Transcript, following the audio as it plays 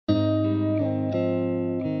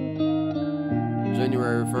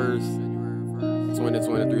January 1st,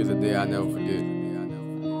 2023 is a day I never forget.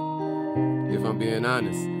 If I'm being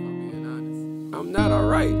honest, I'm not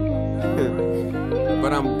alright,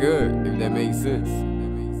 but I'm good, if that makes sense.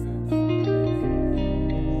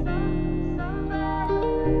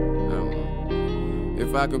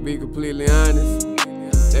 If I could be completely honest,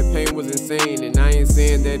 that pain was insane, and I ain't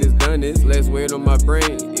saying that it's done. It's less weight on my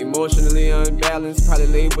brain. Emotionally unbalanced, probably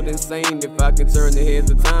labeled insane. If I could turn the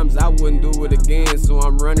heads of times, I wouldn't do it again. So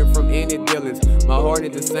I'm running from any dealings. My heart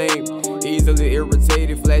is the same, easily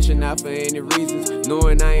irritated, flashing out for any reasons,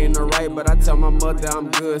 knowing I ain't alright. But I tell my mother I'm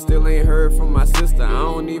good, still ain't heard from my sister. I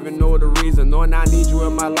don't even know the reason, knowing I need you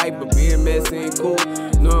in my life, but being messy ain't cool.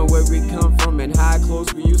 Knowing where we come from and how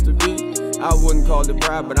close we used to be, I wouldn't call it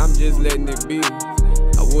pride, but I'm just letting it be.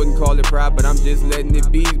 I wouldn't call it pride, but I'm just letting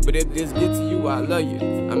it be. But if this gets to you, I love you.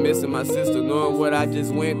 I'm missing my sister, knowing what I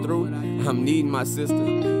just went through. I'm needing my sister.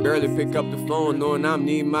 Barely pick up the phone, knowing I'm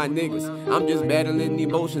needing my niggas. I'm just battling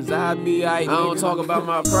emotions, I be aight. I don't talk about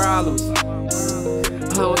my problems, I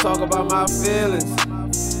don't talk about my feelings.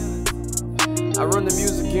 I run the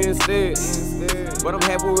music instead, but I'm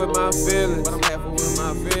happy with my feelings.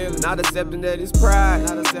 Not accepting that it's pride.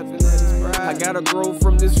 I gotta grow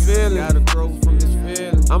from this feeling.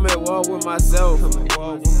 I'm at war with myself.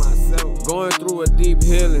 Going through a deep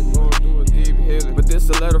healing. But this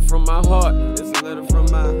a letter from my heart. Yeah. It's a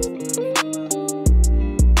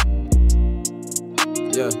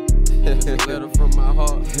letter from my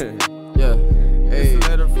heart. Yeah. Hey. It's a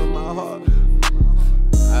letter from my heart.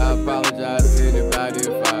 I apologize to anybody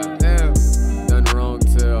if I done wrong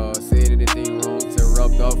to or said anything wrong to,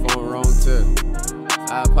 rubbed off on wrong to.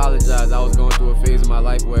 I apologize. I was going through a phase of my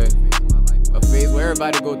life where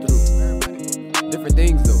everybody go through different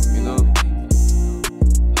things though, you know.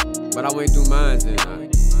 But I went through mine and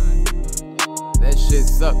that shit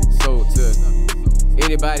sucked. So to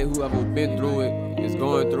anybody who ever been through it, is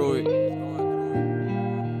going through it,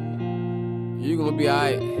 you gonna be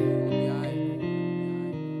alright.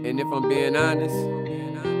 And if I'm being honest,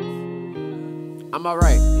 I'm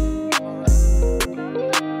alright.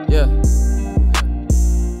 Yeah.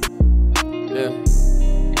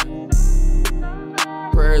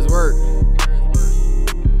 Prayers work.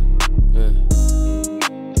 Yeah.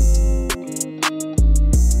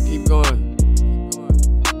 Keep going.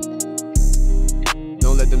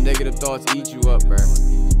 Don't let them negative thoughts eat you up, bruh.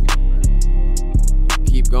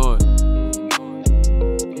 Keep going.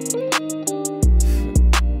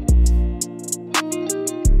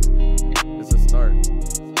 It's a start,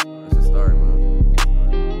 man.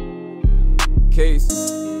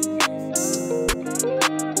 Case.